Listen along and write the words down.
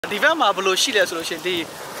ဒီဘက်မှာဘယ်လိုရှိလဲဆိုလို့ရှိရင်ဒီ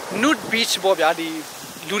nude beach ပေါ့ဗျာဒီ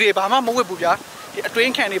လူတွေဘာမှမဝတ်ဘူးဗျာဒီအတွ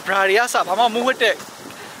င်းခံတွေ bra တွေကစဘာမှမဝတ်တဲ့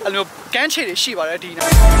အဲ့လိုကမ်းခြေတွေရှိပါတယ်ဒီ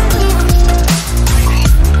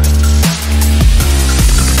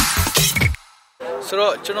ဆို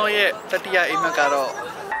တော့ကျွန်တော်ရဲ့တတိယအိမ်မက်ကတော့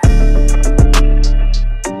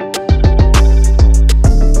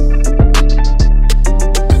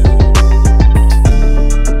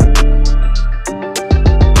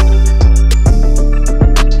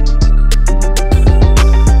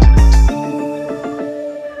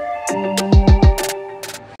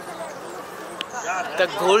The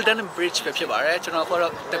Golden Bridge ပဲဖြစ်ပါတယ်ကျွန်တော်က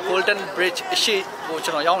တော့ The Golden Bridge အရှိကိုကျွ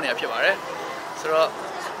န်တော်ရောက်နေတာဖြစ်ပါတယ်ဆိုတော့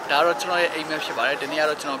ဒါတော့ကျွန်တော်ရဲ့အိမ်မက်ဖြစ်ပါတယ်ဒီနေ့က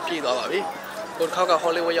တော့ကျွန်တော်ပြည့်သွားပါပြီကိုတစ်ခေါက်က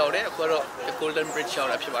Hollywood ရောက်တယ်အခုတော့ The Golden Bridge ရောက်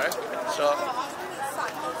တာဖြစ်ပါတယ်ဆိုတော့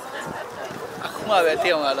အခုမှပဲတ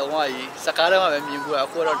ည်အောင်လာလုံးဝကြီးစကားထဲမှာပဲမြင်ဘူးအ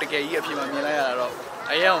ခုတော့တကယ်ကြီးအဖြစ်မှမြင်လိုက်ရတာတော့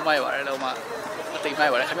အရင်ကမိုက်ပါတယ်လုံးဝအသိမို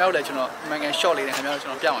က်ပါတယ်ခင်ဗျားတို့လည်းကျွန်တော် American short လေးနဲ့ခင်ဗျားတို့ကျွ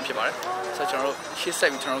န်တော်ပြအောင်ဖြစ်ပါတယ်ဆိုတော့ကျွန်တော်တို့ရှေ့ဆက်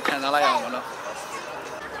ပြီးကျွန်တော်တို့ခံစားလိုက်အောင်ပါနော်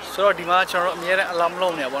ဆိုတော့ဒီမှာကျွန်တော်တို့အများနဲ့အလားမ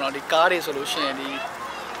လုံးနေပါတော့ဒီကားတွေဆိုလို့ရှိရင်ဒီ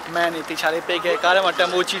man တွေတေချာလေးပိတ်ခဲ့ကားထဲမှာတန်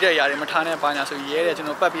ဖိုးကြီးတဲ့အရာတွေမထားနဲ့ပါညာဆိုရဲတယ်ကျွန်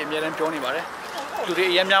တော်ပတ်ပြီးအများနဲ့ပြောနေပါတယ်လူတွေ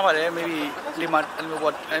အများများပါတယ် maybe ဒီမှာအဲ့လို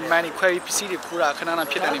ပေါ့ man တွေခွဲပြီးပစ္စည်းတွေခူးတာခဏခဏ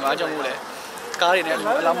ဖြစ်တယ်နေမှာအကြောင်းမို့လဲကားတွေနဲ့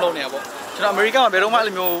အလားမလုံးနေရပေါ့ကျွန်တော်အမေရိကန်မှာဘယ်တော့မှအဲ့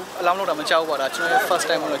လိုမျိုးအလားမလုံးတာမကြောက်ဘူးပါဒါကျွန်တော် first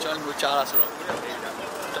time လို့ကျွန်တော်အဲ့လိုမျိုးကြားတာဆိုတော့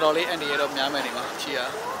တော်တော်လေးအန်ဒီရတော့များမယ်နေမှာချီရ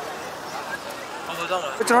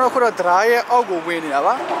ကျွန်တော်တို့ခုတော့ဒရာရဲ့အောက်ကိုဝင်နေတာ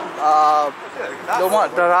ပါလုံးဝ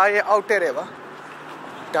ဒရာရဲ့အောက်တက်တယ်ပါ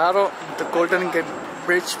ဒါတော့ The Golden Gate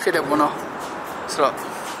Bridge ဖြစ်တယ်ပေါ့နော်ဆိုတော့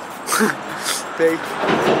ဘေး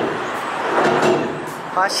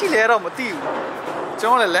ဘာရှိလဲတော့မသိဘူးကျွ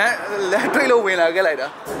န်တော်လည်းလမ်းတွေ့လို့ဝင်လာခဲ့လိုက်တာ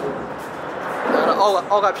ဒါတော့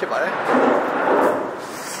အောက်ကဖြစ်ပါတယ်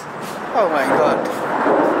Oh my god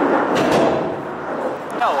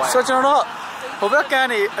ဆိုကျွန်တော်ဟိုဘက်ကန်း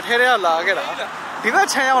နေအထဲထဲကလာခဲ့တာဒီဘက်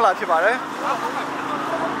ချမ်းရောက်လာဖြစ်ပါတယ်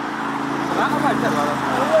ငါအမှတ်တက်သွားတော့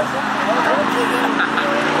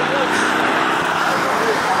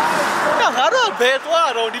ငါတို့ဘယ်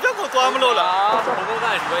သွားတော့ဒီဘက်ကိုသွားမလို့လားဟိုဘက်က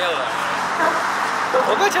ဒီဘက်ရောက်လာ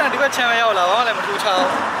ဟိုဘက်ချမ်းဒီဘက်ချမ်းရောက်လာဘာမှလည်းမထူးချအောင်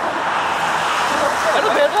အဲ့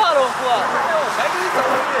တော့ဘယ်သွားတော့ကွာဘယ်ကြီးသွား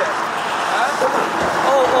လဲဟမ်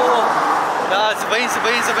အိုးဒါစပိန်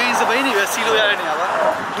နေပဲစီးလို့ရတဲ့နေရာပါ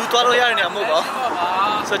လူသွားလို့ရတဲ့နေရာမဟုတ်ပါ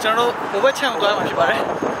ဘူးဆိုတော့ကျွန်တော်တို့ဘိုးဘက်ချမ်းကိုသွားမှဖြစ်ပါတယ်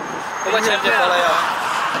ဘိုးဘက်ချမ်းပြန်သွားလိုက်ရအောင်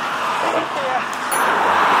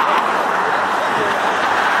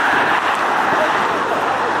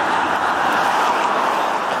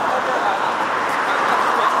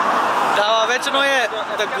ဒါပါပဲကျွန်တော်ရဲ့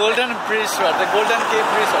The Golden Bridge ဆိုတာ The Golden Gate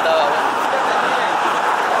Bridge ဆိုတာဒါပါပဲ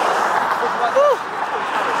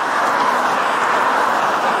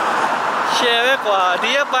ရှယ်ပဲကွာဒီ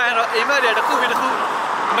ရဲ့ပိုင်းတော့အိမ်မက်တွေတစ်ခုပြီးတစ်ခု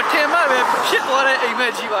မထင်မှပဲဖြစ်သွားတဲ့အိမ်မ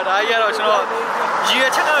က်ကြီးပါဒါကြီးကတော့ကျွန်တော်ရည်ရွ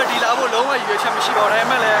ယ်ချက်ကတော့ဒီလာဖို့လုံးဝရည်ရွယ်ချက်မရှိပါဘူးဒါပေ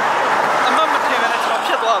မဲ့လည်းအမှတ်မထင်ပဲကျွန်တော်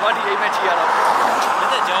ဖြစ်သွားပါဒီအိမ်မက်ကြီးကတော့မ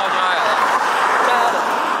သက်ကြောင်းရကြားတယ်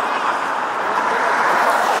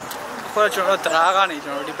ခေါ်ကျွန်တော်တရားကနေကျွ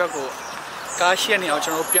န်တော်ဒီဘက်ကိုကားရှက်နေအောင်ကျွ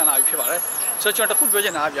န်တော်ပြန်လာပြီဖြစ်ပါတယ်ဆိုတော့ကျွန်တော်တခုပြောချ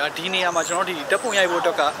င်တာကဗျာဒီနေရာမှာကျွန်တော်ဒီတက်ပုံရိုက်ဖို့အ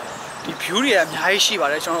တွက်ကဒီ view တွေအများကြီးရှိပါ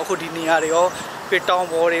တယ်ကျွန်တော်အခုဒီနေရာတွေရောပြီးတောင်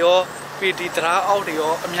ပေါ်တွေရောပြီးဒီတရားအောက်တွေ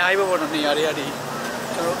ရောအများကြီးပဲပေါ့နော်နေရာတွေကဒီ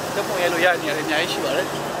ကျွန်တော်တက်ပုံရိုက်လို့ရတဲ့နေရာတွေအများကြီးရှိပါတယ်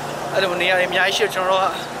အဲ့လိုနေရာတွေအများကြီးရှိကျွန်တော်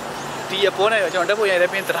တို့ဒီအပေါ်နဲ့ကျွန်တော်တက်ပုံရိုက်တဲ့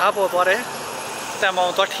ပြင်တရားပေါ်သွားတယ်တန်ပေါ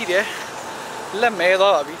င်သွားထိတယ်လက်မဲ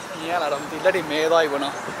သွားပါပြီမြင်ရလာတော့ဒီလက်တွေမဲသွားပြီပေါ့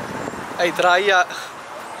နော်အဲ့တရားကြီးက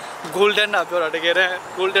golden นะပြောတာတကယ်တမ်း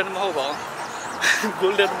golden မဟုတ်ပါဘူး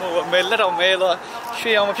golden မဟုတ်ပါမဲလက်တော့မဲသွား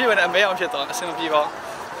ရွှေအောင်မဖြစ်ဘဲနဲ့အမဲအောင်ဖြစ်သွားအဆင်မပြေပါ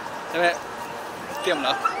ဘူးဒါပေမဲ့တင်မ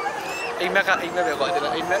လားအိမ်မက်ပဲကွာဒီ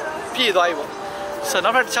လားအိမ်မက်ပြည့်သွားပြီပေါ့ဆို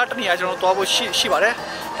တော့နောက်ထပ်တခြားတနေရာကျွန်တော်သွားဖို့ရှိပါတယ်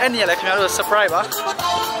အဲ့နေရာလည်းခင်ဗျားတို့ surprise ပါ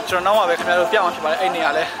ကျွန်တော်နောက်မှပဲခင်ဗျားတို့ပြအောင်ဖြစ်ပါတယ်အဲ့နေရာ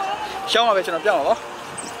လည်းရောက်မှပဲကျွန်တော်ပြအောင်ပါ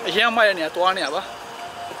အရင်မှတဲ့နေရာသွားနေရပါ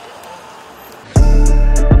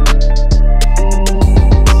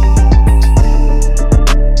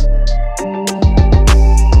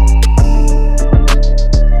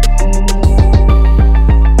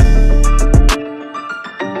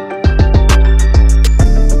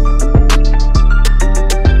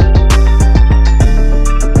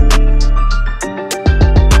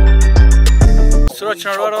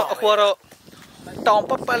ကျွန်တော်တို့အခုတော့တောင်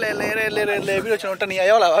ပတ်လဲပြီးတော့ကျွန်တော်တနေရာ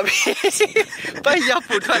ရောက်လာပါပြီပိုက်ရောက်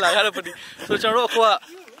ပို့ထွက်လာကြတော့ပြီဆိုတော့ကျွန်တော်တို့အခုက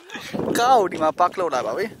ကားကိုဒီမှာ park လုပ်လာ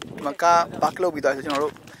ပါပြီဒီမှာကား park လုပ်ပြီးတော့ကျွန်တော်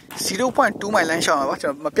တို့ 0.2 မိုင်လမ်းရှောင်းရပါကျွ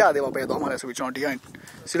န်တော်မပြသေးပါပဲသွားမှလဲဆိုပြီးကျွန်တော်ဒီက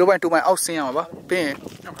 0.2 မိုင်အောက်ဆင်းရမှာပါပြီးရင်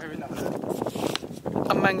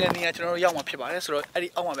အမှန်ကန်နေရာကျွန်တော်တို့ရောက်မှာဖြစ်ပါတယ်ဆိုတော့အဲ့ဒီ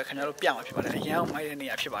အောက်မှာပဲခင်ဗျားတို့ပြမှာဖြစ်ပါတယ်အရန်မိုက်တဲ့နေ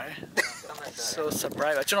ရာဖြစ်ပါတယ် so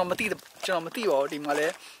surprise ကျွန်တော်မသိပါဘူးဒီမှာလ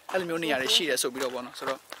ည်းအဲ့လိုမျိုးနေရာတွေရှိတယ်ဆိုပြီးတော့ပေါ့နော်ဆို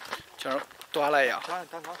တော့ကျွန်တော်တွားလိုက်ရအောင်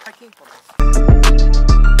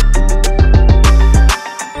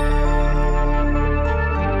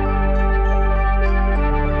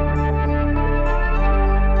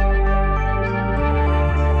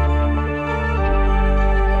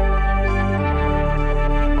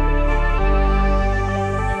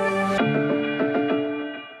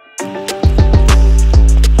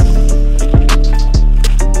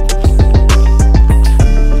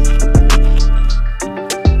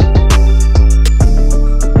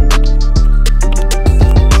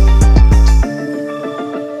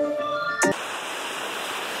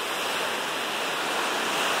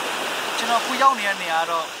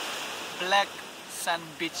Black Sand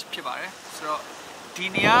Beach ဖြစ်ပါတယ်ဆိုတော့ဒီ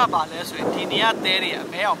နေရာကဘာလဲဆိုရင်ဒီနေရာတဲတွေအ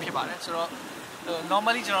မဲအောင်ဖြစ်ပါတယ်ဆိုတော့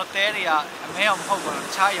normally ကျွန်တော်တဲတွေကအမဲအောင်မဟုတ်ဘူးတ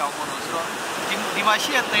ခြားအရာပေါ့နော်ဆိုတော့ဒီမှာ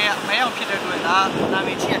ရှိတဲ့တဲကအမဲအောင်ဖြစ်တဲ့အတွက်ဒါနာမ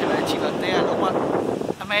ည်ကြီးရတယ်ပဲအချိန်ကတဲကလုံးဝ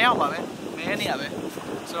အမဲအောင်ပါပဲမဲနေရပဲ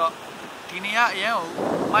ဆိုတော့ဒီနေရာအရင်ကို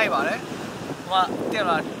မိုက်ပါတယ်ဟိုကတဲ့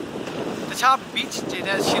လားတခြား beach တွေ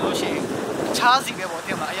နဲ့ရှင်းလို့ရှိရင်တခြားစီပဲပေါ့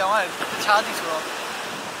တဲ့မှာအရောင်ကတခြားစီဆိုတော့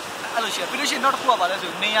အဲ့လိုရှိပြီးလို့ရှိရင်နောက်တစ်ခုကပါလဲ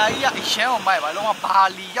ဆိုနေရာကြီးကအရန်အောင်မိုက်ပါလုံးဝဘာ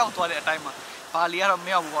လီရောက်သွားတဲ့အတိုင်းမှာဘာလီကတော့မ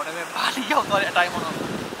ရောက်ဘူးပေါ့ဒါပေမဲ့ဘာလီရောက်သွားတဲ့အတိုင်းပေါ့နော်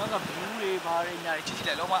ဟောက view တွေဘာတွေညာတွေချစ်ချစ်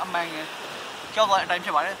လိုက်လုံးဝအမှန်ကြီးရောက်သွားတဲ့အတိုင်းဖြ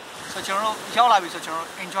စ်ပါတယ်ဆိုတော့ကျွန်တော်တို့ရောက်လာပြီဆိုတော့ကျွန်တော်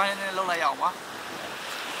တို့ enjoy နဲ့လုပ်လိုက်ရအောင်ပါ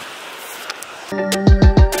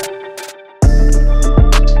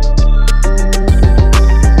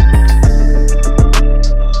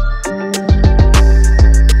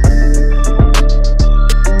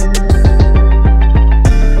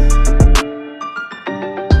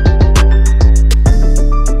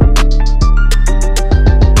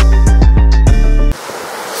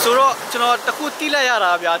တခုတီးလိုက်ရ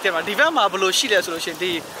တာဗျာတဲ့မှာဒီဘက်မှာဘယ်လိုရှိလဲဆိုလို့ရှိရင်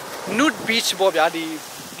ဒီ nude beach ပေါ့ဗျာဒီ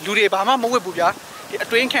လူတွေဘာမှမဝတ်ဘူးဗျာဒီအ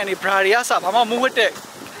တွင်းခံတွေ bra တွေကစဘာမှမဝတ်တဲ့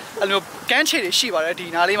အဲ့လိုကမ်းခြေတွေရှိပါတယ်ဒီ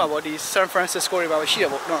နားလေးမှာပေါ့ဒီ San Francisco တွေပါရှိရ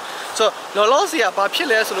ပေါ့နော်ဆိုတော့လောလောဆယ်ကဘာဖြစ်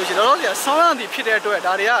လဲဆိုလို့ရှိရင်လောလောဆယ်ကဆောင်းရမ်းတီဖြစ်တဲ့အတွက်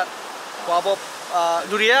ဒါတွေကဟွာပေါ့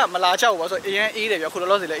လူတွေကမလာကြဘူးပေါ့ဆိုတော့အရင်အေးတယ်ဗျာခုလော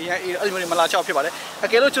လောဆယ်လည်းအရင်အေးအဲ့လိုမျိုးတွေမလာကြဘူးဖြစ်ပါတယ်အ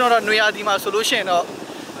ကယ်လို့ကျွန်တော်တို့နွေရာသီမှာဆိုလို့ရှိရင်တော့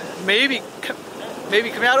maybe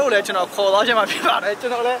ခင်ဗျားတို့လည်းကျွန်တော်ခေါ်သွားချင်မှဖြစ်ပါတယ်ကျွ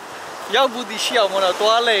န်တော်လည်းရောက်ဘူးဒီရှိအောင်မလို့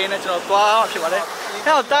သွားလဲနေကျွန်တော်သွားမှာဖြစ်ပါတယ်။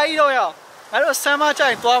အဲ့တော့တားကြီးတော့ရအောင်။အဲ့တော့ဆမ်းမကြို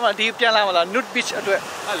င်သွားမှာဒီပြန်လာမလား nude beach အတွက်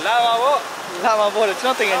လာပါဗောလေကျွန်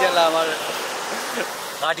တော်တင်ငယ်ချင်းလာပါတယ်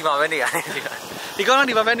။ငါဒီမှာပဲနေရတယ်ဒီကောင်က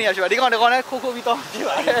ဒီမှာပဲနေရရှိပါဒီကောင်လည်းခိုးပြီးတော့ဖြစ်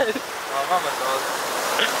ပါတယ်။ဘာမှမတော်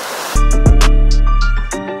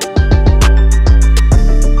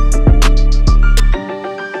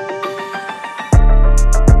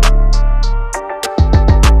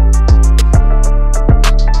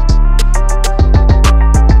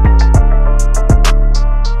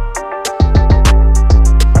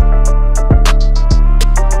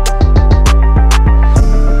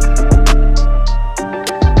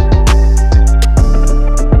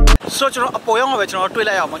ကျွန်တော်အပေါ်ရောက်မှာပဲကျွန်တော်တွေ့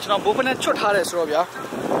လိုက်အောင်ကျွန်တော်ဘိုးဖက်နဲ့ချွတ်ထားတယ်ဆိုတော့ဗျာ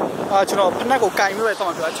ကျွန်တော်ဖက်နဲ့ကိုကင်ပြီးပဲတော့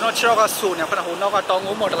မှာပြောကျွန်တော်ခြေထောက်ကဆိုနေဖက်နဲ့ဟိုနောက်ကတောင်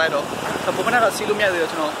ကုန်းပေါ်တက်လိုက်တော့ဘိုးဖက်နဲ့တော့စီးလို့မရသေး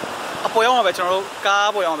တော့ကျွန်တော်အပေါ်ရောက်မှာပဲကျွန်တော်တို့ကား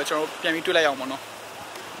ပေါ်ရောက်မှာပဲကျွန်တော်ပြန်ပြီးတွေ့လိုက်အောင်ပေါ့နော်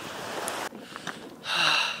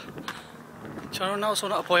ကျွန်တော်နောက်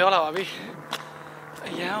ဆုံးတော့အပေါ်ရောက်လာပါပြီ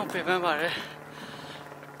အရန်ပင်ပန်းပါတယ်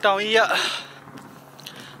တောင်ကြီးက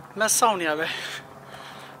မက်ဆောင်နေရပဲ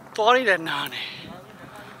သွားရတဲ့နာနေ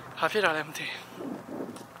ဘာဖြစ်တာလဲမသိ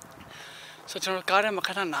ဆိုကျွန်တော်ကားထဲမှာခ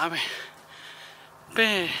ဏနားမယ်ပ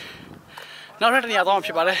င်နောက်ထပ်တနေရာတော့ဖြ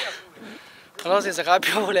စ်ပါလေဘလို့စကား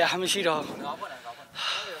ပြောလို့လည်းမရှိတော့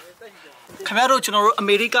ခင်ဗျားတို့ကျွန်တော်တို့အ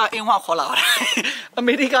မေရိကအင်းဝခေါ်လာပါတယ်အ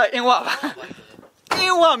မေရိကအင်းဝပါအ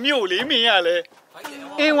င်းဝမြို့လေးမင်းရလဲ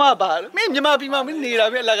အင်းဝပါမင်းမြန်မာပြည်မှာမင်းနေတာ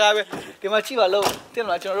ပဲအလကားပဲဒီမှာကြည့်ပါလို့တင်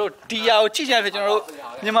လာကျွန်တော်တို့ဒီယာကိုကြည့်ချင်တယ်ကျွန်တော်တို့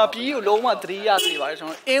မြန်မာပြည်ကိုလုံးဝသတိရစေပါတယ်ကျွန်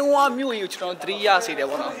တော်အင်းဝမြို့ကြီးကိုကျွန်တော်သတိရစေတယ်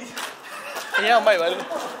ပေါ့နော်အရင်ကမိုက်ပါလို့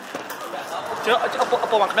ကျွန်တော်အ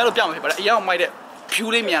ပေါ်မှာခင်ဗျားတို့ပြမှာဖြစ်ပါတယ်အရင်ကမိုက်တဲ့ view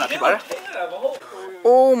လေးမြင်ရတာဖြစ်ပါတယ်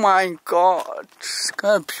Oh my god က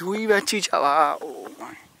view ကြီးပဲကြည့်ကြပါ Oh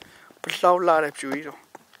my ဘလောက်လာတဲ့ view ကြီးတော့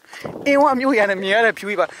အင်းဝမြို့ရနဲ့မြင်ရတဲ့ view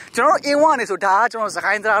ကြီးပါကျွန်တော်တို့အင်းဝနေဆိုဒါကကျွန်တော်စ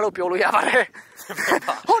ကိုင်းသားလို့ပြောလို့ရပါတယ်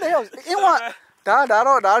ဟုတ်တယ်အင်းဝဒါကျွန်တော်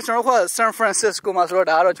တို့က San Francisco မှာဆိုတော့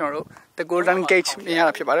ဒါကတော့ကျွန်တော်တို့ The Golden Gate မြင်ရ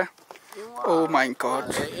တာဖြစ်ပါတယ် Oh my god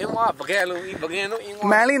အင်းဝဘကဲလို့ဘကဲလို့အင်းဝ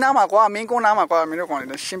မန်လေးနားမှာကွာမင်းကုန်းနားမှာကွာမင်းတို့ကောင်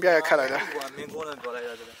လေးရှင်းပြရခက်လိုက်တာမင်းကုန်းနဲ့ပြောလိုက်ရ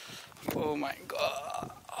တယ် Oh my god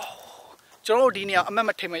ကျွန်တော်တို့ဒီနေရာအမတ်မ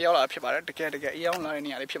ထိမ်မရောက်လာဖြစ်ပါတယ်တကယ်အရောင်းလာတဲ့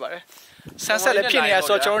နေရာလေးဖြစ်ပါတယ် sunset လည်းဖြစ်နေရ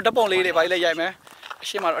ဆိုတော့ကျွန်တော်တို့ဓပုံလေးတွေပါလေးရိုက်မယ်အ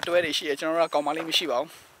ရှိမတော့အတွဲတွေရှိရကျွန်တော်တို့ကကောင်မလေးမရှိပါဘူး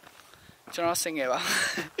ကျွန်တော် single ပါ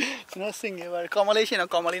ကျွန်တော် single ပါကောင်မလေးရှင်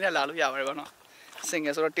တော့ကောင်မလေးနဲ့လာလို့ရပါတယ်ဗောနော်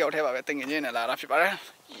single ဆိုတော့တယောက်တည်းပါပဲတင်ငင်ချင်းနဲ့လာတာဖြစ်ပါတယ်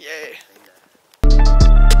yeah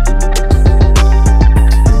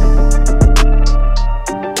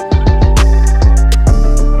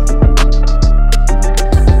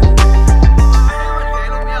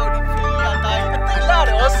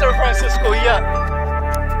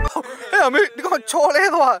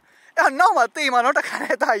မှာတေးမှာတော့တခါ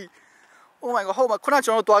နဲ့တာကြီး Oh my god ဟိုမှာခုန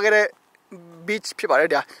ကျွန်တော်တွားခဲ့တဲ့ beach ဖြစ်ပါတယ်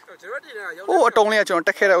ဗျာဟိုအတုံးလေးကကျွန်တော်တ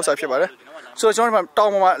က်ခဲ့တဲ့ဥစ္စာဖြစ်ပါတယ်ဆိုတော့ကျွန်တော်ဒီမှာတော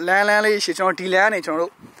င်ပေါ်မှာလမ်းလေးရှိကျွန်တော်ဒီလမ်းကနေကျွန်တော်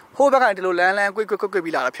တို့ဟိုဘက်ကဒီလိုလမ်းကွိ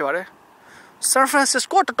ပြီးလာတာဖြစ်ပါတယ် San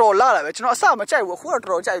Francisco တော်တော်လာတာပဲကျွန်တော်အစမကြိုက်ဘူးအခုတော့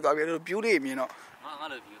တော်တော်ကြိုက်သွားပြီလို့ view လေးမြင်တော့ငါ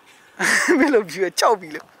လို့ view မလို့ view ကြောက်ပြီ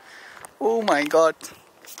လို့ Oh my god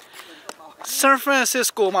San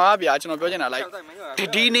Francisco မှာဗျာကျွန်တော်ပြောချင်တာ like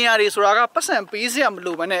ဒီနေရာတွေဆိုတာကပတ်စံပေးစရာမ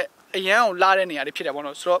လိုဘဲနဲ့အရန်အောင်လာတဲ့နေရာတွေဖြစ်တယ်ပေါ့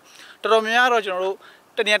နော်ဆိုတော့တော်တော်များများတော့ကျွန်တော်တို့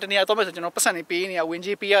တနေရာတော့မဲ့ဆိုကျွန်တော်ပတ်စံနေပေးနေရဝင်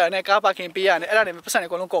ကြီးပေးရတယ်နဲ့ကားပါကင်ပေးရတယ်အဲ့ဒါတွေပတ်စံတွေ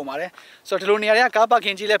အကုန်လုံးကုန်ပါတယ်ဆိုတော့ဒီလိုနေရာတွေကကားပါက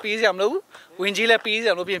င်ကြီးလည်းပေးစရာမလိုဘူးဝင်ကြီးလည်းပေးစ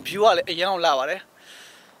ရာမလိုပြီးရင် view ကလည်းအရန်အောင်လာပါတယ်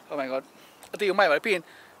Oh my god အတိအမိုက်ပါတယ်ပြီးရင်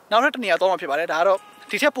နောက်ထပ်တနေရာတော့မှဖြစ်ပါတယ်ဒါကတော့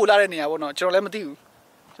ဒီထက်ပိုလာတဲ့နေရာပေါ့နော်ကျွန်တော်လည်းမသိဘူး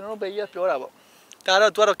ကျွန်တော်တို့ဘေးကြီးပြောတာပေါ့ဒါ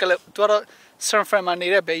တော့သူကတော့ San Fran မှာနေ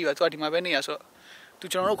တဲ့ဘေးကြီးကသူကဒီမှာပဲနေရဆိုတော့သူ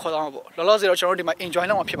ကျွန်တော်တို့ခေါ်သွားမှာပေါ့လောလောဆယ်တော့ကျွန်တော်တို့ဒီမှာ enjoy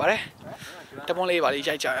လုပ်မှာဖြစ်ပါတယ်တပုံးလေးပါလေး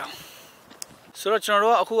ရိုက်ကြရအောင်ဆိုတော့ကျွန်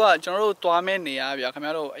တော်တို့အခုကကျွန်တော်တို့သွားမဲ့နေရာဗျာခင်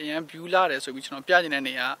ဗျားတို့အရင် view လာတယ်ဆိုပြီးကျွန်တော်ပြနေတဲ့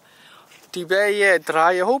နေရာဒီဘက်ရဲ့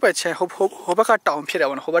dry ဟိုဘက်ချဲဟိုဘက်ကတောင်ဖြစ်တယ်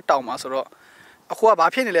ပေါ့နော်ဟိုဘက်တောင်မှာဆိုတော့အခုကဘာ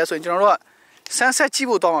ဖြစ်နေလဲဆိုရင်ကျွန်တော်တို့က sunset ကြည့်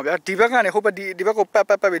ဖို့သွားမှာဗျာဒီဘက်ကနေဟိုဘက်ဒီဘက်ကိုပတ်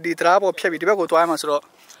ပြီးဒီ dry ပေါ်ဖြတ်ပြီးဒီဘက်ကိုသွားရမှာဆိုတော့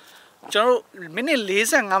ကျွန်တော်တို့မိနစ်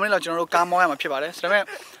45မိနစ်လောက်ကျွန်တော်တို့ကားမောင်းရမှာဖြစ်ပါတယ်ဆိုတော့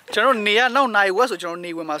ကျွန်တော်တို့နေရနောက်နိုင်ဝက်ဆိုကျွန်တော်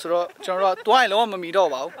နေဝင်မှာဆိုတော့ကျွန်တော်တို့ကသွားရင်လုံးဝမမီတော့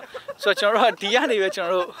ပါဘူးဆိုတော့ကျွန်တော်တို့ကဒီကနေပဲကျွန်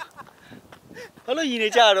တော်တို့ဘာလို့ရည်နေ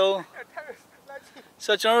ကြတော့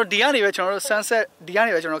ဆိုတော့ကျွန်တော်တို့ဒီကနေပဲကျွန်တော်တို့ sunset ဒီက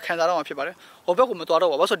နေပဲကျွန်တော်ခံစားတော့မှာဖြစ်ပါတယ်ဟိုဘက်ကိုမသွား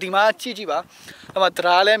တော့ပါဘူးဆိုတော့ဒီမှာကြည့်ပါအဲ့မှာဒ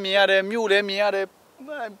ရာလည်းမြင်ရတယ်မြို့လည်းမြင်ရတယ်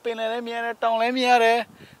ပင်လယ်လည်းမြင်ရတယ်တောင်လည်းမြင်ရတယ်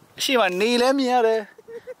အရှိမနေလည်းမြင်ရတယ်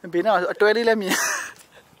ဘေးနားအတွဲလေးလည်းမြင်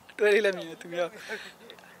အတွဲလေးလည်းမြင်သူပြော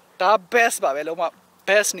ဒါ best ပါပဲလုံးဝ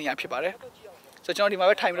best နေရာဖြစ်ပါတယ်ဆိုတော့ကျွန်တော်ဒီမှာ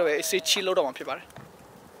ပဲထိုင်ပြီးတော့ပဲအစီချီလို့တော့မှာဖြစ်ပါတယ်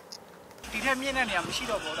ဒီထက်မြင့်တဲ့နေရာမရှိ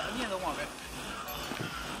တော့ဘူးဒါအမြင့်ဆုံးပါပဲ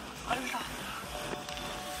အားလုံးကျွန်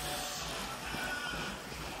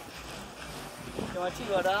တော်ကြည့်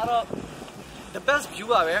တော့ဒါကတော့ the best view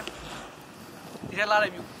ပါပဲဒီထက်လာ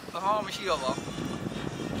တဲ့ view ဘာမှမရှိတော့ပါဘူး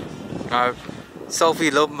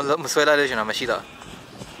selfie လို့မဆွဲလိုက်လို့ရှင်တော့မရှိတော့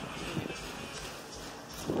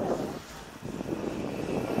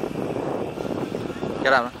ရ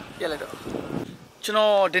လားပြက်လိုက်တော့ကျွန်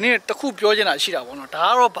တော်ဒီနေ့တခုပြောချင်တာရှိတာပေါ့နော်ဒါ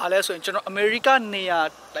ကတော့ဘာလဲဆိုရင်ကျွန်တော်အမေရိကနေရာ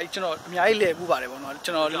likeကျွန်တော်အများကြီးလဲဘူးပါတယ်ပေါ့နော်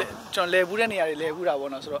ကျွန်တော်လဲဘူးတဲ့နေရာတွေလဲဘူးတာ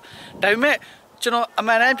ပေါ့နော်ဆိုတော့ဒါပေမဲ့ကျွန်တော်အ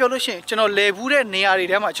မှန်တမ်းပြောလို့ရှိရင်ကျွန်တော်လဲဘူးတဲ့နေရာတွေ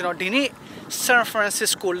ထဲမှာကျွန်တော်ဒီနေ့ San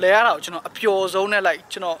Francisco လဲရတာကိုကျွန်တော်အပျော်ဆုံးနဲ့ like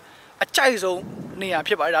ကျွန်တော်အကြိုက်ဆုံးနေရာ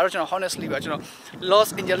ဖြစ်ပါတယ်ဒါတော့ကျွန်တော် honestly ပါကျွန်တော် Los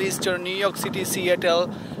Angeles ကျွန်တော် New York City Seattle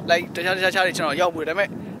like တခြားတွေကျွန်တော်ရောက်ပြီဒါပေမဲ့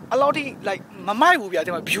အလောက်ထိ like မမိုက်ဘူးဗျာ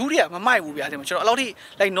ဒီမှာ view တွေကမမိုက်ဘူးဗျာဒီမှာကျွန်တော်အလောက်ထိ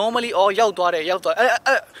like normally ရောက်သွားတယ်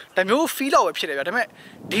ဒါမျိုး feel တော့ပဲဖြစ်တယ်ဗျာဒါပေမဲ့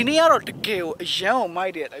ဒီနေ့ကတော့တကယ်ကိုအရန်ကိုမို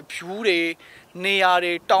က်တယ် like view တွေနေရာ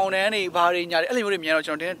တွေတောင်တန်းတွေဘာတွေညာတွေအဲ့လိုမျိုးတွေမြင်တော့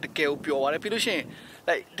ကျွန်တော်တကယ်ကိုပျော်ပါတယ်ပြီးလို့ရှိရင်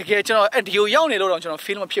like တကယ်ကျွန်တော်ဒီကိုရောက်နေလို့တော့ကျွန်တော်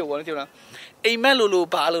feel မဖြစ်ဘူးနော်သိလားအိမ်မက်လို့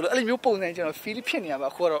ဘာလို့အဲ့လိုမျိုးပုံစံကျွန်တော် feel ဖြစ်နေရပါ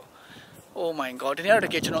အခုကတော့ Oh my god ဒီနေ့တော့တ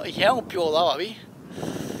ကယ်ကျွန်တော်အရန်ကိုပျော်သွားပါပြီ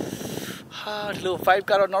ဟာဒီလို vibe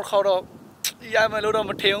ကတော့နောက်ခေါက်တော့ရမယ်လို့တော့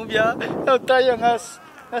မထင်ဘူးဗျာတော့တာရငါ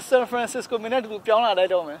San Francisco မင်းတို့ပြောင်းလာလို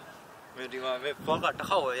က်တော့မယ်ဒီမှာပဲဘောကတစ်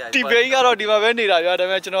ခေါက်ပဲရဒီဘေးကတော့ဒီမှာပဲနေတာဗျာဒါ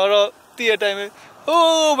ပေမဲ့ကျွန်တော်တော့တည့်တဲ့အတိုင်းပဲ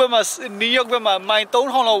ဟိုးဘက်မှာ New York ဘက်မှာမိုင်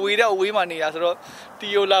3000လောက်ဝေးတဲ့အဝေးမှာနေရဆိုတော့တီ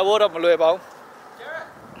ယိုလာဖို့တော့မလွယ်ပါဘူး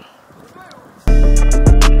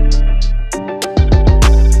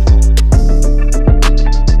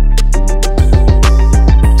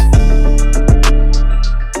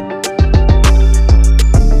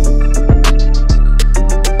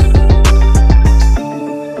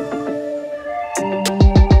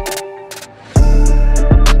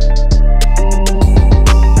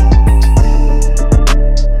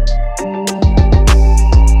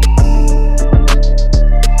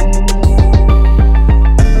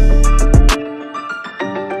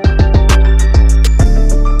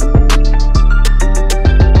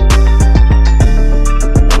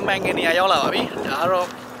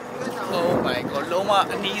Oh my god လုံးဝ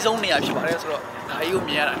အနီးဆုံးနေရာဖြစ်ပါတယ်ဆိုတော့ဒါကြီးကို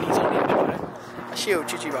မြင်ရတာအနီးဆုံးနေရာဖြစ်ပါတယ်အရှိကို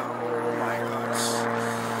ကြည့်ပါ Oh my god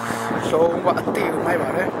လုံးဝအတေးကိုမိုက်ပါ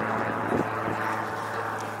တယ်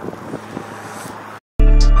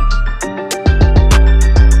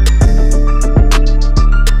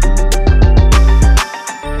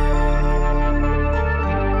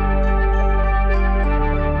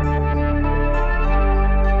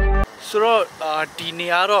ဆိုတော့ဒီနေ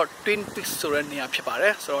ရာတော့ Twin Peaks ဆိုတဲ့နေရာဖြစ်ပါတ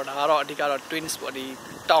ယ်ဆိုတော့ဒါကတော့အဓိကတော့ Twins ပေါ့ဒီ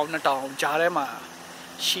တောင်နှစ်တောင်ကြားထဲမှာ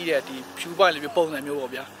ရှိတဲ့ဒီ view point လေးမျိုးပုံစံမျိုး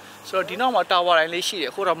ပေါ့ဗျာဆိုတော့ဒီနောက်မှာ tower တိုင်းလေးရှိတယ်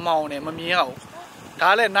အခုတော့မောင်းနေမမြင်အောင်ဒါ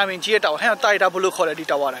လည်းနာမည်ကြီးတဲ့ tower ဟဲ့တိုက်တာဘလို့ခေါ်လဲဒီ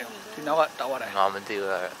tower တိုင်းဒီနောက်က tower တိုင်းငါမသိဘူး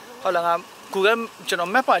ဟုတ်လားငါ Google ကျွန်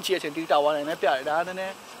တော် map မှာကြည့်ရချင်းဒီ tower တိုင်းနဲ့ပြတယ်ဒါကနည်းန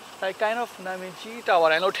ည်း like kind of နာမည်ကြီးတာဝါ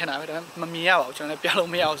တိုင်းလို့ထင်တာပဲဒါပေမဲ့မမြင်ရပါဘူးကျွန်တော်လည်းပြလို့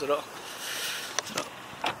မရအောင်ဆိုတော့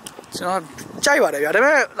ကျွန်တော်ကြိုက်ပါတယ်ဗျာဒါပေ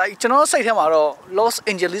မဲ့ like ကျွန်တော်စိတ်ထဲမှာတော့ Los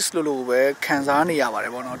Angeles လို့ပဲခံစားနေရပါတ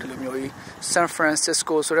ယ်ပေါ့နော်ဒီလိုမျိုးကြီး San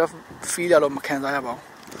Francisco ဆိုတော့ feel ရလို့မခံစားရပါဘူး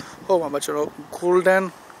ဟုတ်ပါမကျွန်တော်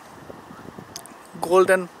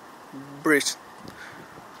Golden Bridge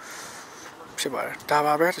ဖြစ်ပါတယ်ဒါ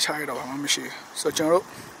ပါပဲတခြားရတော့ဘာမှမရှိဆိုတော့ကျွန်တော်တို့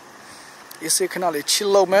ဒီစိတ်ခဏလေးချစ်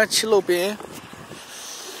လို့ပြီး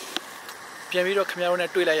ပြန်ပြီးတော့ခင်ဗျားတို့နဲ့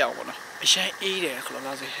တွေ့လိုက်ရအောင်ပေါ့နော်အရင်အေးတယ်ခလုံး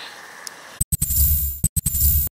သားစေ